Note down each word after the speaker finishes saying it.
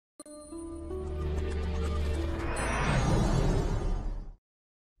Hello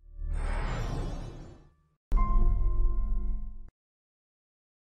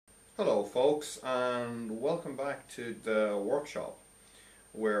folks, and welcome back to the workshop.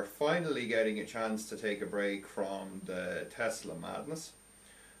 We're finally getting a chance to take a break from the Tesla madness,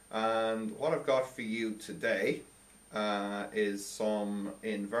 and what I've got for you today is some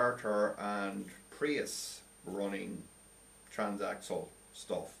inverter and Prius running transaxle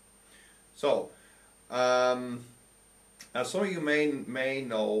stuff. So as some of you may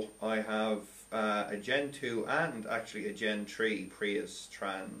know, I have a Gen 2 and actually a Gen 3 Prius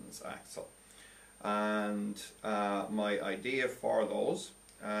Transaxle, and my idea for those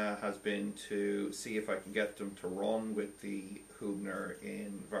has been to see if I can get them to run with the Hubner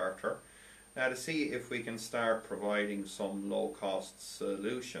inverter. Now, to see if we can start providing some low-cost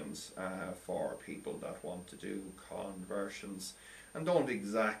solutions for people that want to do conversions and don't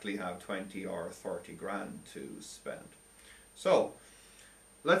exactly have 20 or 30 grand to spend. So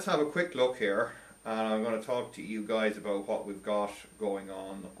let's have a quick look here, and I'm going to talk to you guys about what we've got going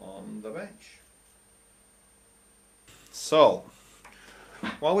on the bench. So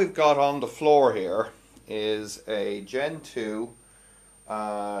what we've got on the floor here is a Gen 2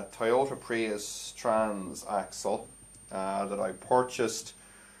 Toyota Prius Transaxle that I purchased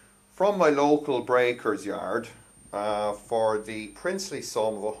from my local breaker's yard for the princely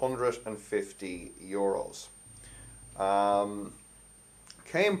sum of €150.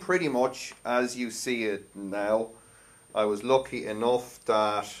 Came pretty much as you see it now. I was lucky enough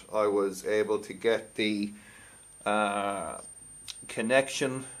that I was able to get the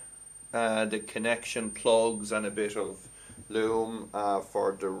connection plugs and a bit of loom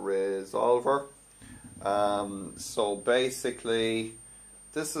for the resolver. So basically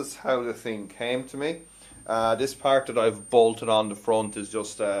this is how the thing came to me. This part that I've bolted on the front is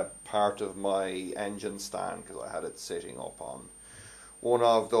just a part of my engine stand, because I had it sitting up on one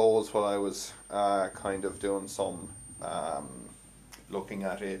of those while I was kind of doing some looking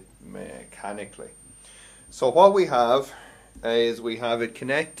at it mechanically. So what we have is we have it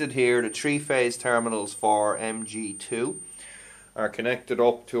connected here. The three-phase terminals for MG2 are connected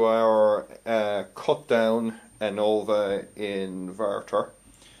up to our cut-down Innova inverter.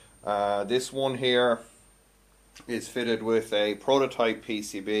 This one here is fitted with a prototype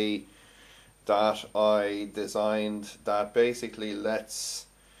PCB that I designed that basically lets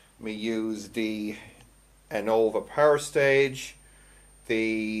me use the Innova power stage,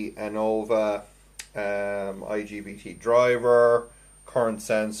 the Innova IGBT driver, current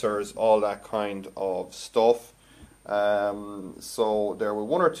sensors, all that kind of stuff. So there were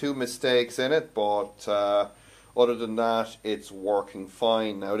one or two mistakes in it, but other than that it's working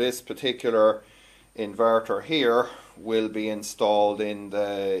fine. Now, this particular inverter here will be installed in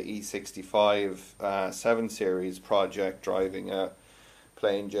the E65 7 Series project, driving a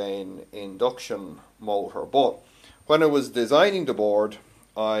plain Jane induction motor. But when I was designing the board,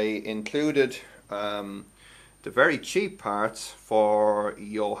 I included the very cheap parts for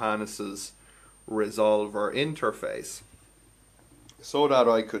Johannes's resolver interface, so that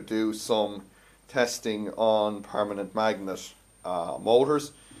I could do some testing on permanent magnet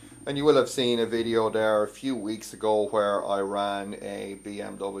motors. And you will have seen a video there a few weeks ago where I ran a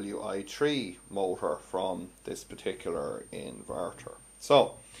BMW i3 motor from this particular inverter.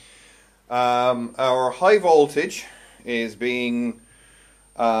 So our high voltage is being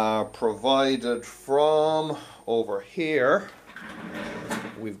provided from over here.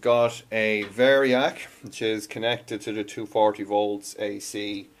 We've got a Variac, which is connected to the 240 volts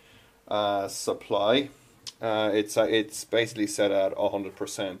AC supply. It's basically set at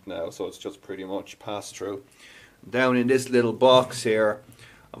 100% now, so it's just pretty much pass through. Down in this little box here,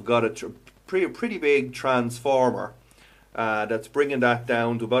 I've got a pretty big transformer that's bringing that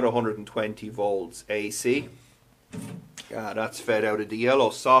down to about 120 volts AC. That's fed out of the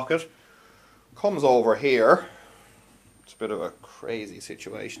yellow socket. Comes over here. It's a bit of a crazy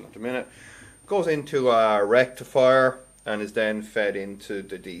situation at the minute. Goes into a rectifier and is then fed into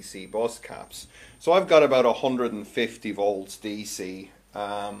the DC bus caps. So I've got about 150 volts DC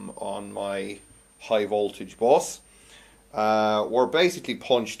on my high voltage bus. We're basically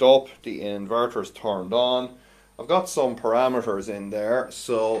punched up, the inverter's turned on. I've got some parameters in there,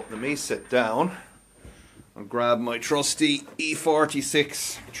 so let me sit down and grab my trusty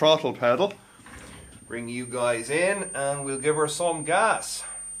E46 throttle pedal, bring you guys in, and we'll give her some gas.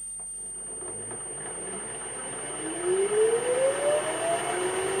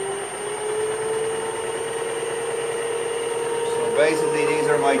 Basically, these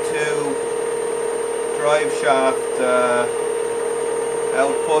are my two drive shaft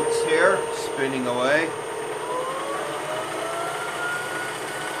outputs here spinning away.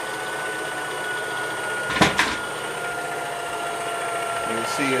 You'll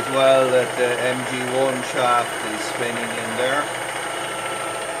see as well that the MG1 shaft is spinning in there.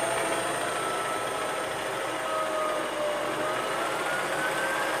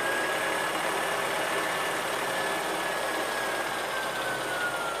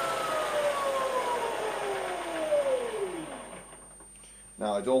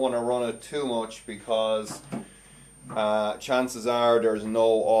 Now I don't want to run it too much because chances are there's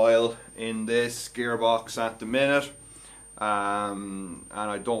no oil in this gearbox at the minute, and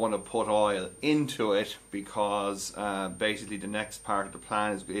I don't want to put oil into it because basically the next part of the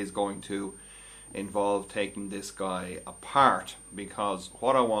plan is going to involve taking this guy apart, because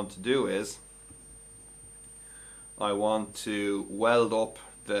what I want to do is I want to weld up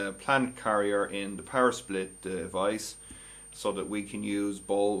the plant carrier in the power split device so that we can use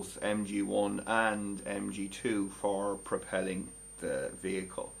both MG1 and MG2 for propelling the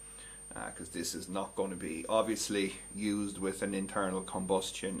vehicle, because this is not going to be obviously used with an internal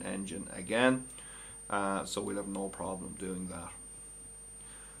combustion engine again, so we'll have no problem doing that.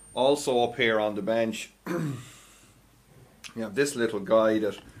 Also up here on the bench you have this little guy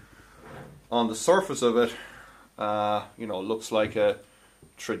that on the surface of it you know, looks like a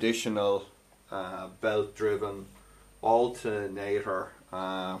traditional belt driven alternator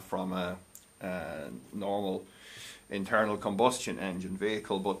from a normal internal combustion engine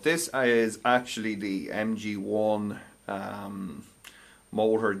vehicle, but this is actually the MG1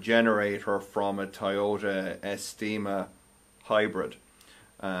 motor generator from a Toyota Estima hybrid.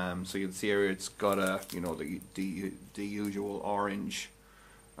 So you can see here it's got a, you know, the usual orange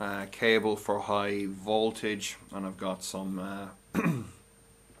cable for high voltage, and I've got some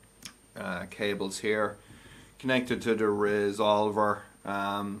cables here connected to the resolver.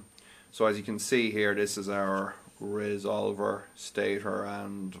 So as you can see here, this is our resolver stator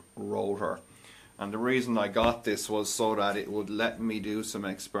and rotor, and the reason I got this was so that it would let me do some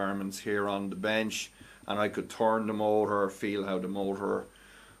experiments here on the bench, and I could turn the motor, feel how the motor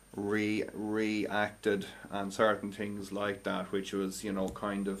reacted and certain things like that, which was, you know,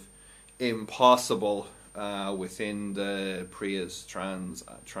 kind of impossible within the Prius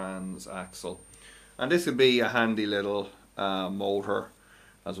Transaxle. And this would be a handy little motor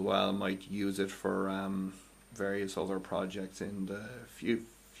as well. Might use it for various other projects in the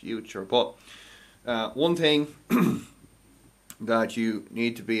future. But one thing that you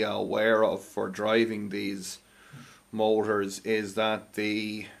need to be aware of for driving these motors is that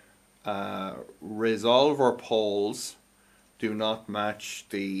the resolver poles do not match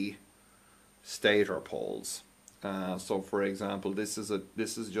the stator poles. So for example, this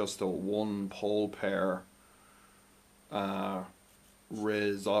is just a one pole pair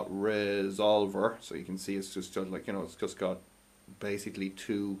resolver. So you can see it's just like, you know, it's just got basically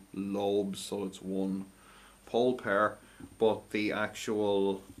two lobes, so it's one pole pair, but the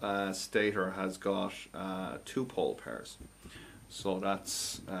actual stator has got two pole pairs. So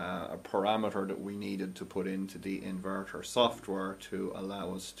that's a parameter that we needed to put into the inverter software to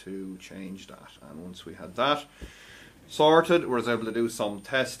allow us to change that. And once we had that sorted, we were able to do some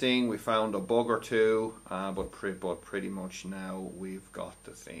testing. We found a bug or two, but pretty much now we've got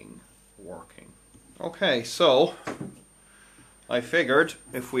the thing working. Okay, so I figured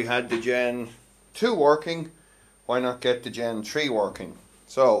if we had the Gen 2 working, why not get the Gen 3 working?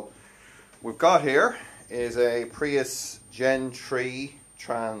 So we've got here is a Prius Gen 3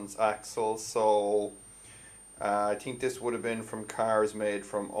 Transaxle. So I think this would have been from cars made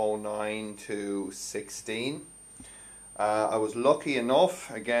from 09 to 16. I was lucky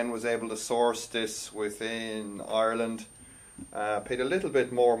enough, again, was able to source this within Ireland. Paid a little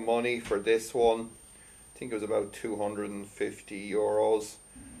bit more money for this one. I think it was about €250.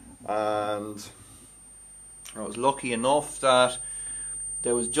 And I was lucky enough that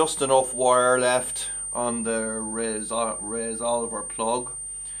there was just enough wire left on the resolver plug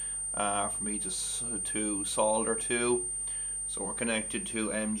for me to solder to. So we're connected to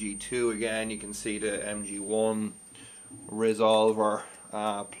MG2 again. You can see the MG1 resolver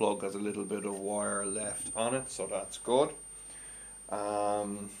plug has a little bit of wire left on it, so that's good.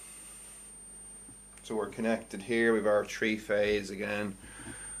 So we're connected here with our 3-phase again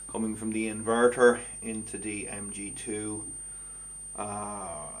coming from the inverter into the MG2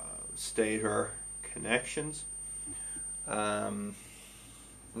 stator connections. Now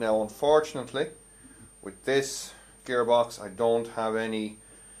unfortunately with this gearbox I don't have any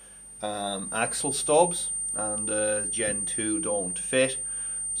axle stubs, and Gen 2 don't fit,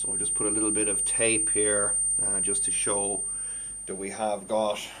 so I'll just put a little bit of tape here just to show that we have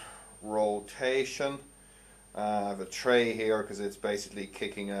got rotation. I have a tray here because it's basically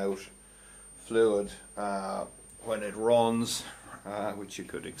kicking out fluid when it runs, which you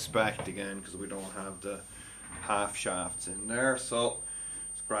could expect again because we don't have the half shafts in there. So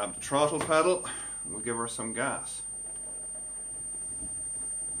let's grab the throttle pedal and we'll give her some gas.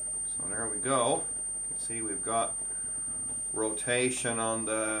 So there we go. You can see we've got rotation on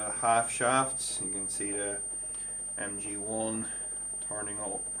the half shafts. You can see the MG1 turning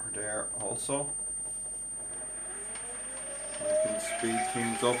over there also. We can speed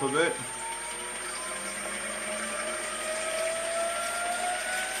things up a bit.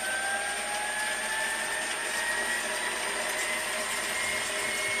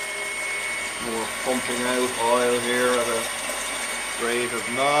 We're pumping out oil here at a rate of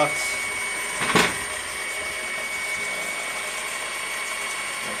knots.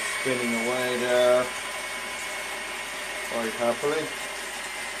 That's spinning away there quite happily.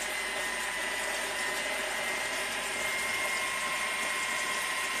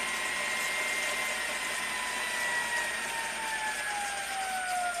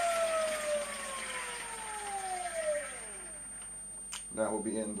 That will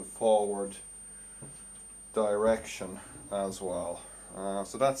be in the forward direction as well.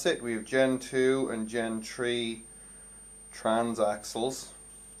 So that's it. We have Gen 2 and Gen 3 transaxles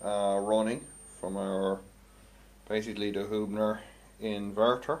running from our basically the Hubner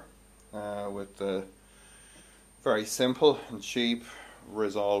inverter with the very simple and cheap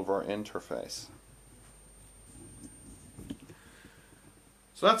resolver interface.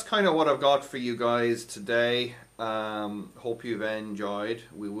 So that's kind of what I've got for you guys today. Hope you've enjoyed.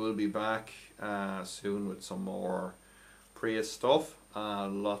 We will be back soon with some more Prius stuff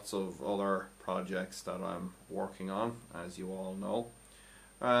and lots of other projects that I'm working on, as you all know.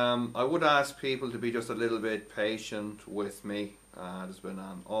 I would ask people to be just a little bit patient with me. There's been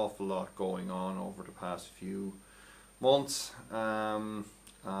an awful lot going on over the past few months,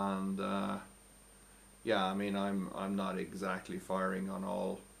 yeah, I mean I'm not exactly firing on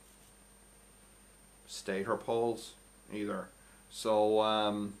all stator poles either,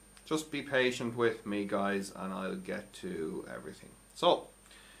 so just be patient with me guys and I'll get to everything. So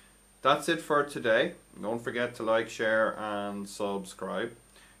that's it for today. Don't forget to like, share and subscribe.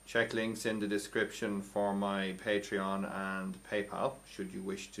 Check links in the description for my Patreon and PayPal should you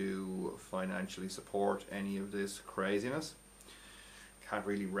wish to financially support any of this craziness. Can't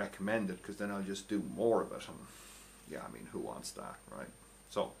really recommend it because then I'll just do more of it, and yeah, I mean, who wants that, right?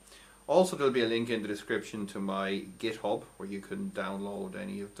 So also there'll be a link in the description to my GitHub where you can download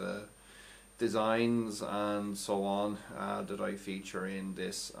any of the designs and so on that I feature in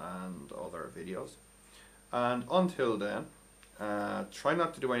this and other videos. And until then, try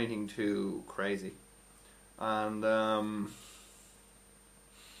not to do anything too crazy, and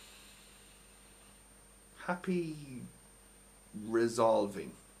happy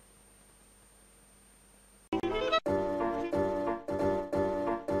resolving.